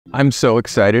I'm so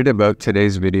excited about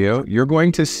today's video. You're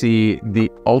going to see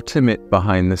the ultimate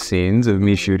behind the scenes of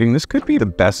me shooting. This could be the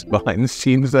best behind the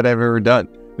scenes that I've ever done.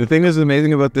 The thing that's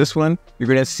amazing about this one, you're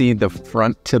going to see the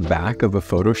front to back of a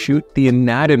photo shoot, the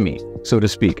anatomy, so to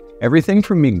speak. Everything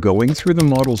from me going through the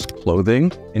model's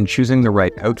clothing and choosing the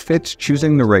right outfits,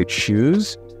 choosing the right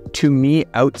shoes, to me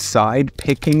outside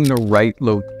picking the right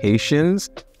locations,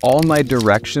 all my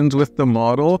directions with the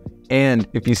model. And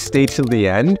if you stay till the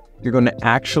end, you're going to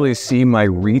actually see my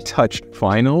retouched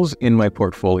finals in my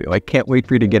portfolio. I can't wait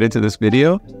for you to get into this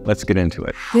video. Let's get into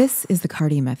it. This is the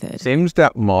Carty Method. Seems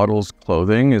that model's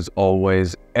clothing is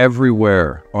always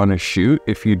everywhere on a shoot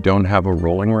if you don't have a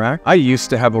rolling rack. I used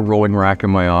to have a rolling rack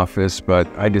in my office, but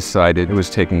I decided it was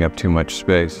taking up too much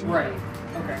space. Right.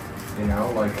 Okay. You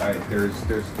know, like there's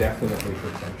definitely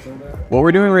potential there. What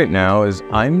we're doing right now is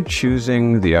I'm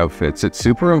choosing the outfits. It's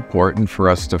super important for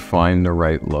us to find the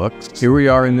right looks. Here we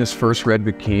are in this first red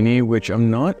bikini, which I'm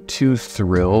not too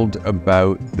thrilled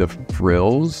about the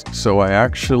frills. So I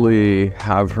actually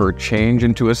have her change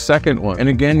into a second one. And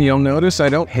again, you'll notice I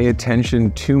don't pay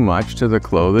attention too much to the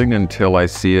clothing until I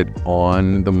see it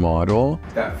on the model.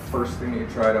 That first thing you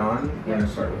tried on, we're gonna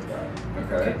start with that.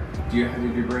 Okay.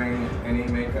 Did you bring any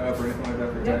makeup or anything like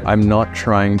that for today? I'm not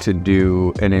trying to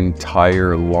do an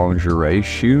entire lingerie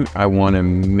shoot. I want to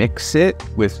mix it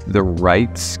with the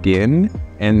right skin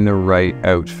and the right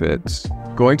outfits.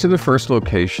 Going to the first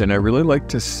location, I really like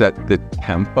to set the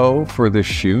tempo for the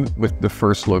shoot with the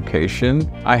first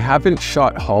location. I haven't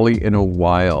shot Holly in a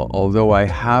while, although I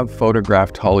have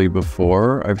photographed Holly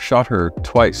before. I've shot her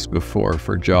twice before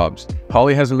for jobs.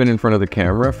 Holly hasn't been in front of the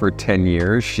camera for 10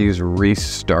 years. She's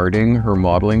restarting her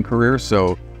modeling career,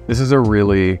 so this is a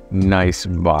really nice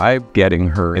vibe, getting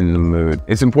her in the mood.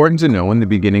 It's important to know in the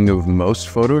beginning of most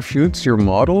photo shoots, your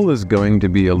model is going to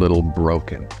be a little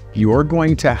broken. You're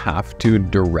going to have to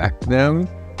direct them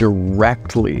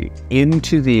directly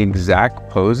into the exact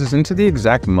poses, into the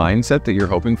exact mindset that you're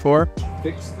hoping for.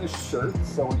 Fix the shirt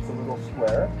so it's a little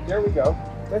square. There we go.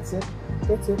 That's it.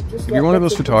 That's it. Just if you're one of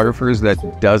those photographers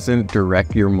that doesn't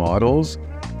direct your models,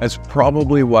 that's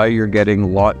probably why you're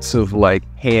getting lots of like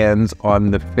hands on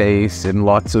the face and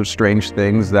lots of strange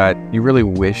things that you really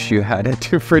wish you had a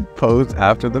different pose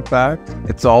after the fact.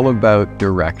 It's all about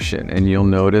direction, and you'll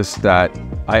notice that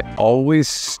I always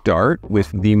start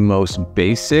with the most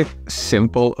basic,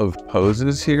 simple of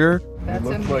poses here. That's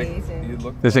amazing.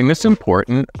 The thing that's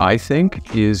important, I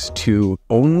think, is to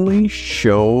only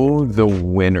show the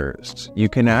winners. You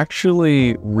can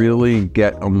actually really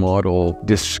get a model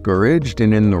discouraged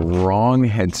and in the wrong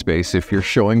headspace if you're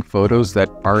showing photos that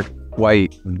aren't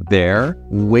quite there.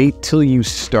 Wait till you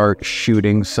start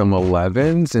shooting some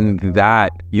 11s, and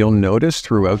that you'll notice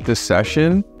throughout the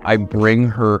session, I bring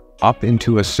her up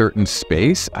into a certain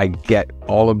space, I get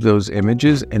all of those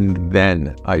images, and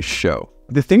then I show.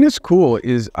 The thing that's cool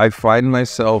is I find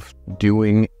myself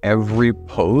doing every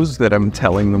pose that I'm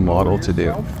telling the model to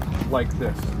do. Like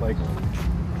this, like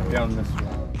down this way.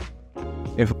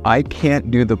 If I can't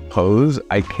do the pose,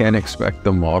 I can't expect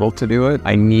the model to do it.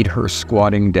 I need her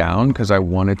squatting down because I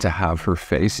wanted to have her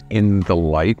face in the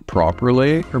light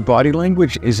properly. Her body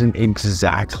language isn't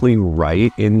exactly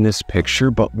right in this picture,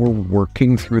 but we're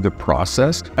working through the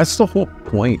process. That's the whole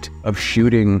point of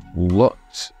shooting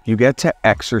looks. You get to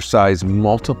exercise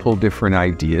multiple different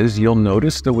ideas. You'll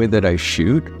notice the way that I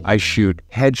shoot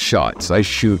headshots, I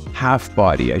shoot half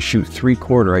body, I shoot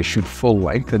 3/4, I shoot full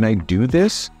length, and I do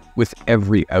this with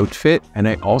every outfit, and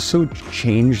I also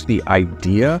change the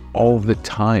idea all the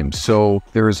time. So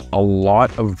there's a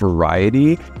lot of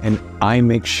variety, and I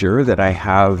make sure that I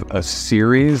have a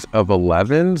series of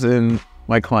 11s, and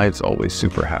my client's always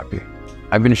super happy.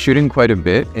 I've been shooting quite a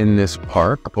bit in this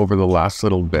park over the last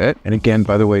little bit. And again,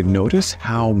 by the way, notice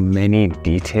how many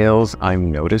details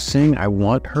I'm noticing. I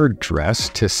want her dress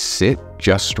to sit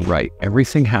just right.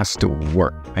 Everything has to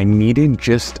work. I needed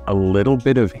just a little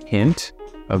bit of hint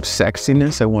of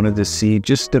sexiness. I wanted to see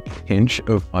just a pinch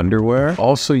of underwear.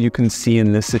 Also, you can see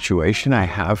in this situation, I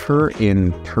have her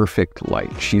in perfect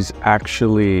light. She's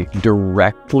actually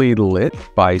directly lit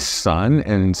by sun,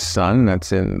 and sun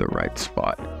that's in the right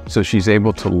spot. So she's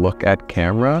able to look at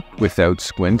camera without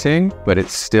squinting, but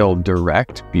it's still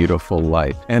direct, beautiful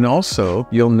light. And also,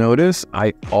 you'll notice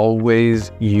I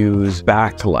always use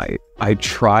backlight. I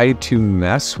try to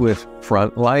mess with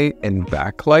front light and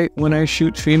backlight when I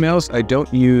shoot females. I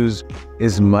don't use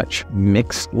as much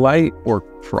mixed light or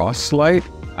cross light.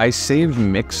 I save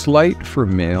mixed light for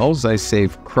males. I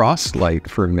save cross light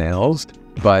for males,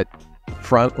 but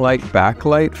front light,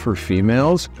 backlight for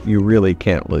females, you really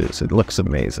can't lose. It looks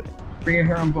amazing. Bring your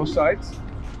hair on both sides.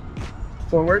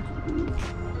 Forward.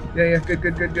 Yeah,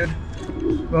 good.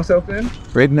 Mouth open.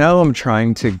 Right now I'm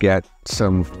trying to get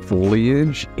some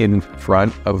foliage in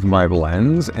front of my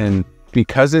lens, and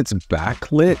because it's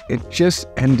backlit, it just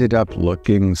ended up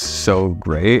looking so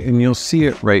great, and you'll see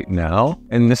it right now.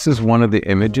 And this is one of the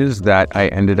images that I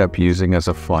ended up using as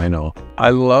a final.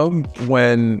 I love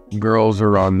when girls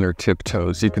are on their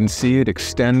tiptoes. You can see it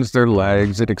extends their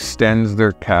legs, it extends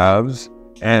their calves.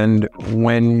 And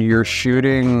when you're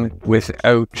shooting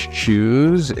without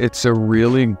shoes, it's a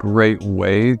really great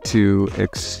way to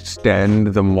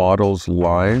extend the model's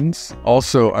lines.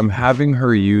 Also, I'm having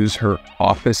her use her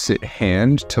opposite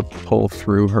hand to pull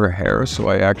through her hair, so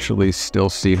I actually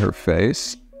still see her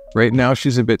face. Right now,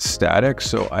 she's a bit static,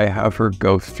 so I have her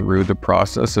go through the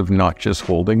process of not just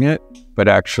holding it, but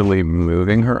actually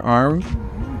moving her arm.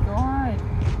 Oh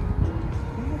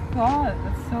my god,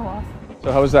 that's so awesome.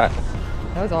 So how was that?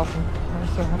 That was awesome. I was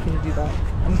so happy to do that.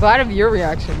 I'm glad of your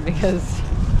reaction because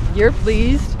you're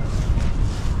pleased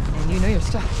and you know your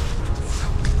stuff.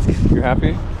 You're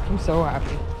happy? I'm so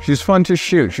happy. She's fun to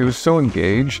shoot. She was so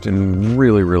engaged and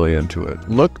really into it.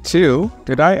 Look 2,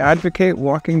 did I advocate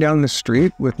walking down the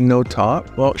street with no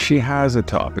top? Well, she has a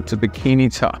top. It's a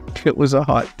bikini top. It was a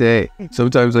hot day.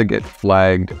 Sometimes I get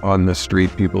flagged on the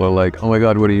street. People are like, oh my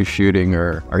God, what are you shooting?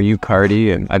 Or are you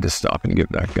Carty? And I had to stop and give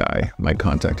that guy my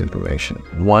contact information.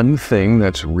 One thing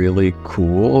that's really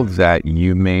cool that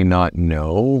you may not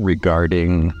know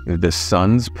regarding the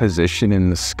sun's position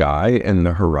in the sky and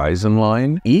the horizon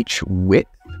line, each width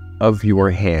of your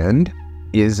hand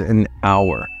is an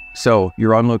hour. So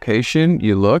you're on location,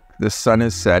 you look, the sun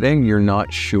is setting, you're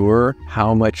not sure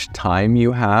how much time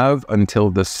you have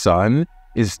until the sun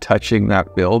is touching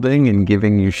that building and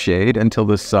giving you shade until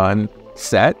the sun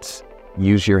sets,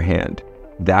 use your hand.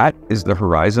 That is the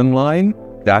horizon line,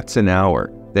 that's an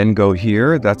hour. Then go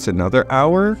here, that's another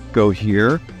hour, go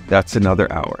here, that's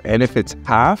another hour. And if it's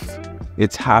half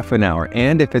an hour.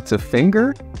 And if it's a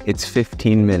finger, it's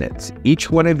 15 minutes. Each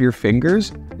one of your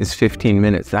fingers is 15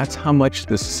 minutes. That's how much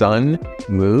the sun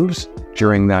moves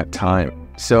during that time.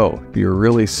 So if you're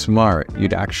really smart,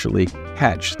 you'd actually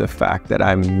catch the fact that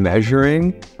I'm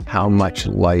measuring how much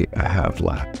light I have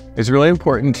left. It's really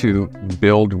important to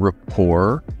build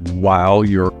rapport while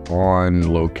you're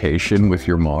on location with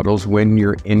your models, when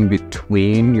you're in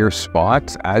between your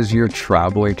spots, as you're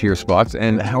traveling to your spots.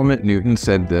 And Helmut Newton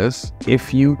said this: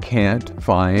 if you can't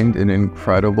find an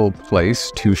incredible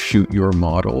place to shoot your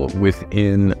model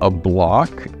within a block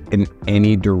in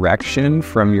any direction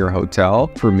from your hotel,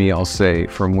 for me, I'll say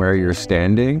from where you're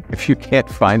standing, if you can't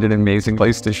find an amazing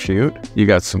place to shoot, you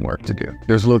got some work to do.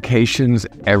 There's locations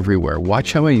everywhere.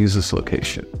 Watch how I use this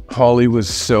location. Holly was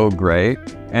so great.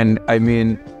 And I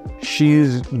mean,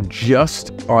 she's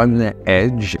just on the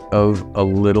edge of a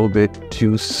little bit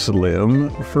too slim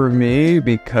for me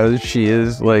because she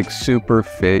is like super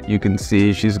fit. You can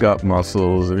see she's got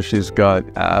muscles and she's got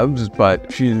abs,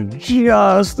 but she's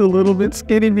just a little bit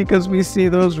skinny because we see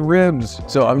those ribs.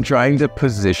 So I'm trying to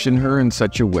position her in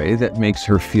such a way that makes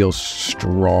her feel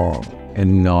strong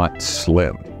and not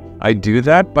slim. I do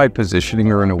that by positioning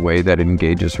her in a way that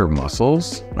engages her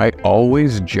muscles. I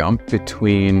always jump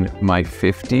between my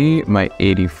 50, my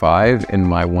 85, and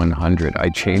my 100. I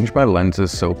change my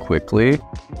lenses so quickly.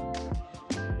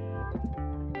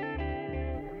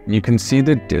 You can see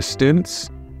the distance,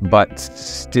 but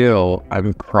still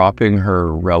I'm cropping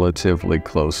her relatively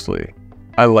closely.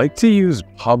 I like to use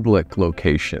public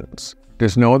locations.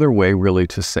 There's no other way really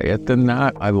to say it than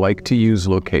that. I like to use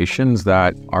locations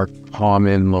that are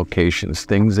common locations.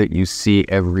 Things that you see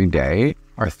every day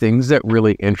are things that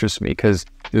really interest me because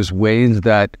there's ways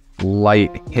that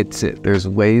light hits it. There's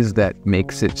ways that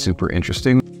makes it super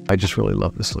interesting. I just really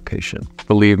love this location.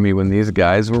 Believe me, when these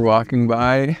guys were walking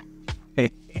by,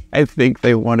 I think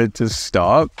they wanted to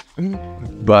stop,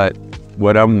 but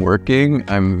what I'm working,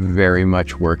 I'm very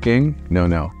much working.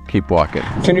 No, keep walking.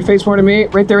 Turn your face more to me.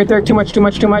 Right there. Too much.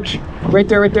 Right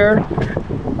there.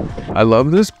 I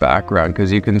love this background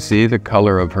because you can see the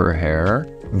color of her hair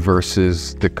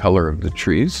versus the color of the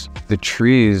trees. The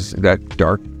trees, that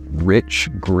dark, rich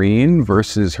green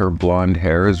versus her blonde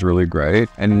hair is really great.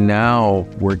 And now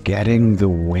we're getting the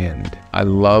wind. I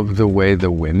love the way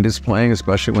the wind is playing,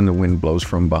 especially when the wind blows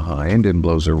from behind and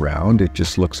blows around. It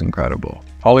just looks incredible.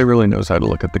 Holly really knows how to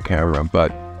look at the camera,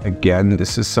 but again,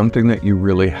 this is something that you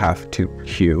really have to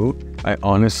cue. I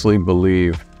honestly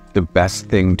believe the best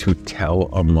thing to tell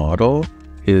a model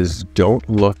is don't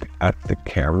look at the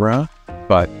camera,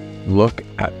 but look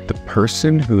at the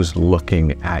person who's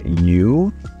looking at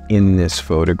you in this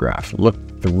photograph. Look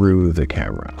through the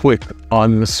camera. Quick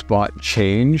on-the-spot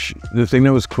change. The thing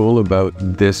that was cool about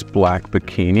this black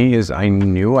bikini is I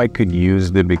knew I could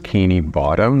use the bikini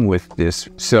bottom with this.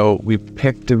 So we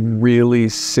picked a really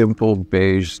simple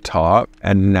beige top,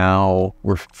 and now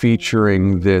we're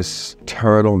featuring this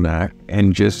turtleneck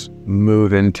and just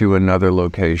move into another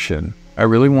location. I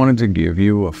really wanted to give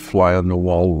you a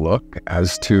fly-on-the-wall look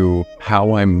as to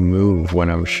how I move when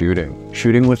I'm shooting.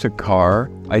 Shooting with a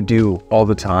car, I do all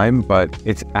the time, but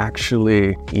it's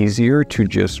actually easier to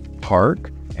just park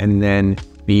and then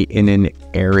be in an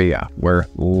area where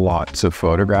lots of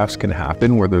photographs can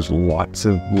happen, where there's lots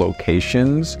of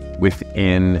locations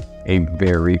within a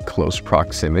very close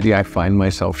proximity. I find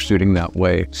myself shooting that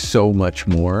way so much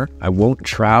more. I won't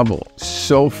travel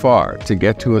so far to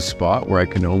get to a spot where I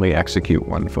can only execute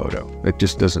one photo. It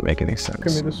just doesn't make any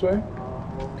sense. Come this way.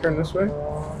 Turn this way.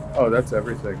 Oh, that's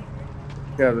everything.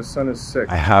 Yeah, the sun is sick.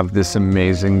 I have this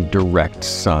amazing direct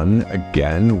sun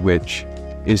again, which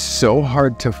is so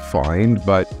hard to find,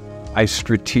 but I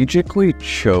strategically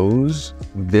chose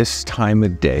this time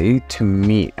of day to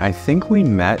meet. I think we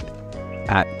met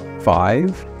at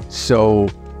 5, so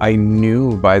I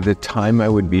knew by the time I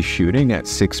would be shooting at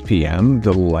 6 p.m.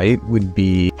 the light would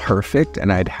be perfect,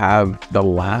 and I'd have the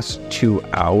last 2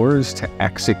 hours to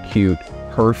execute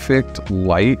perfect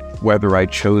light, whether I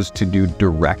chose to do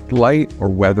direct light or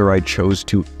whether I chose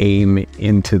to aim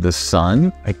into the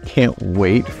sun. I can't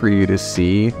wait for you to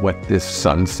see what this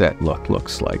sunset look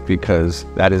looks like, because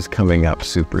that is coming up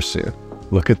super soon.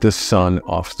 Look at the sun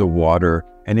off the water.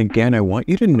 And again, I want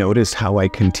you to notice how I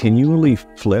continually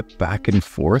flip back and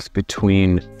forth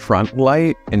between front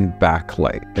light and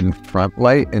backlight, and front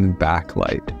light and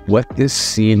backlight. What this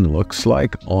scene looks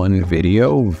like on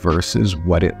video versus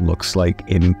what it looks like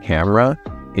in camera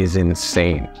is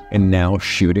insane. And now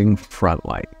shooting front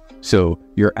light. So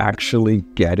you're actually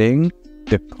getting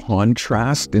the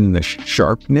contrast and the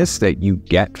sharpness that you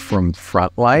get from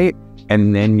front light,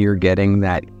 and then you're getting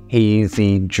that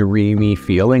hazy, dreamy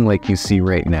feeling like you see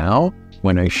right now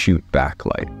when I shoot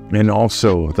backlight. And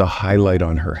also the highlight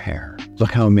on her hair.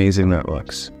 Look how amazing that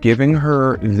looks. Giving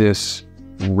her this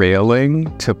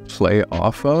railing to play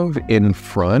off of in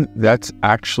front, that's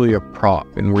actually a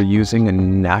prop, and we're using a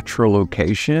natural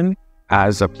location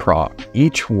as a prop.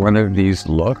 Each one of these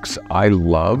looks I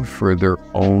love for their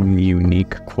own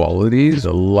unique qualities.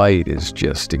 The light is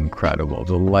just incredible.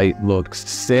 The light looks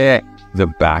sick. The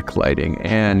backlighting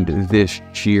and this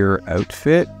sheer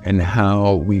outfit and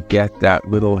how we get that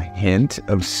little hint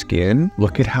of skin.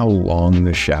 Look at how long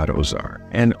the shadows are.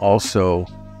 And also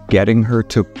getting her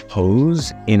to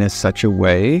pose in such a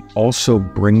way also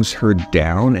brings her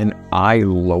down, and I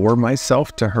lower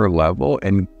myself to her level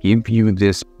and give you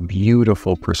this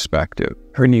beautiful perspective.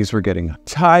 Her knees were getting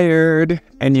tired,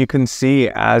 and you can see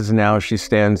as now she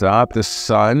stands up, the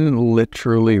sun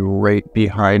literally right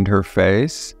behind her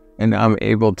face. And I'm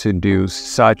able to do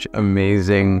such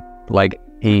amazing, like,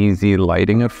 hazy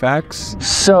lighting effects.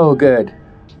 So good.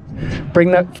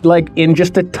 Bring that leg in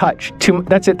just a touch.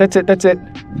 That's it, that's it, that's it.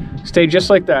 Stay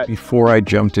just like that. Before I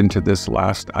jumped into this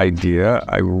last idea,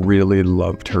 I really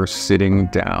loved her sitting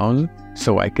down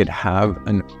so I could have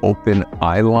an open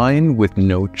eye line with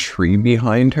no tree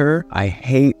behind her. I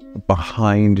hate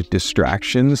behind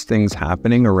distractions, things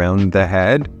happening around the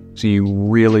head. So you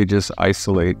really just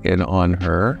isolate in on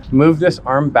her. Move this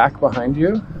arm back behind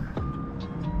you.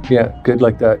 Yeah, good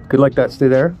like that. Good like that. Stay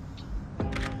there.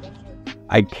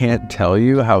 I can't tell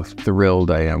you how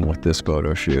thrilled I am with this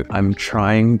photo shoot. I'm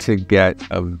trying to get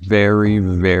a very,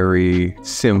 very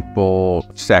simple,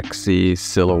 sexy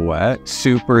silhouette.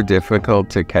 Super difficult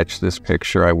to catch this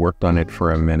picture. I worked on it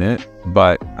for a minute,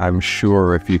 but I'm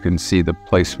sure if you can see the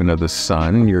placement of the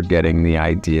sun, you're getting the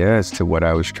idea as to what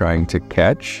I was trying to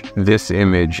catch. This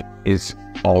image is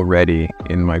already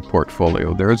in my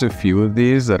portfolio. There's a few of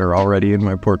these that are already in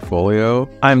my portfolio.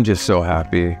 I'm just so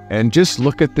happy. And just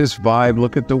look at this vibe.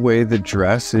 Look at the way the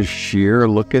dress is sheer.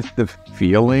 Look at the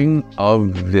feeling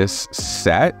of this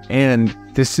set. And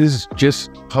this is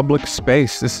just public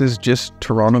space. This is just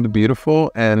Toronto the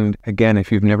Beautiful. And again,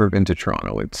 if you've never been to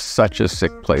Toronto, it's such a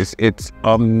sick place. It's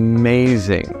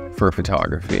amazing for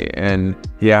photography. And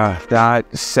yeah,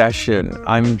 that session,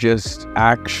 I'm just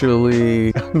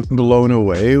actually blown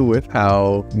away with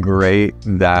how great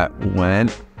that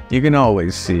went. You can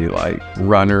always see, like,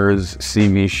 runners see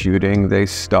me shooting, they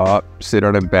stop, sit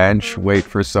on a bench, wait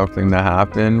for something to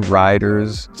happen.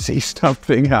 Riders see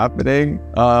something happening.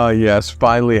 Yes,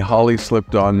 finally Holly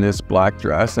slipped on this black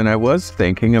dress, and I was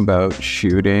thinking about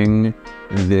shooting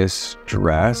this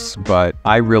dress, but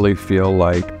I really feel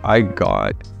like I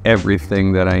got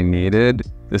everything that I needed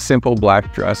The simple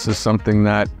black dress is something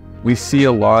that we see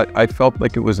a lot. I felt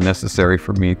like it was necessary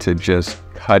for me to just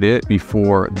cut it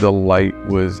before the light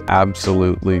was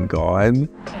absolutely gone.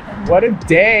 What a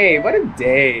day, what a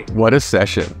day. What a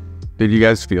session. Did you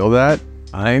guys feel that?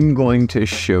 I'm going to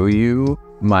show you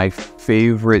my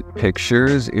favorite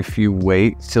pictures if you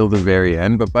wait till the very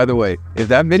end. But by the way, if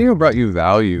that video brought you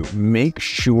value, make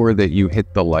sure that you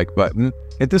hit the like button,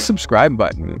 hit the subscribe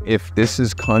button if this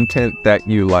is content that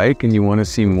you like and you want to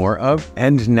see more of.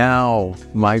 And now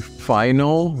my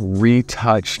final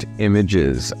retouched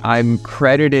images. I'm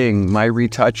crediting my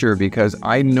retoucher because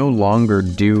I no longer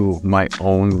do my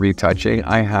own retouching.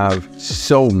 I have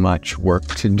so much work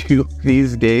to do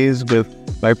these days with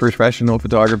my professional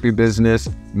photography business,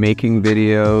 making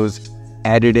videos,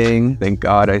 editing. Thank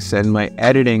God I send my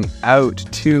editing out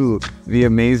to the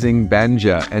amazing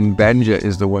Benja, and Benja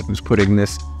is the one who's putting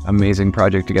this amazing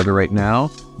project together right now.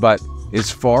 But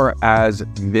as far as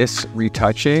this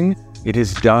retouching, it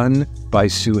is done by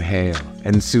Suhail,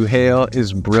 and Suhail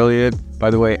is brilliant. By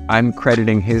the way, I'm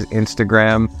crediting his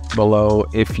Instagram below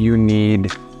if you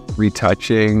need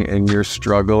retouching and you're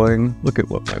struggling. Look at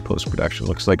what my post-production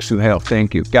looks like. Suhail,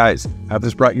 thank you. Guys, have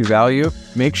this brought you value?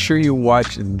 Make sure you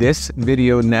watch this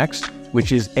video next,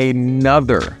 which is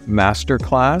another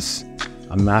masterclass,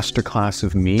 a masterclass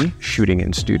of me shooting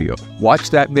in studio. Watch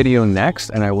that video next,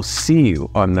 and I will see you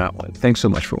on that one. Thanks so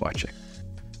much for watching.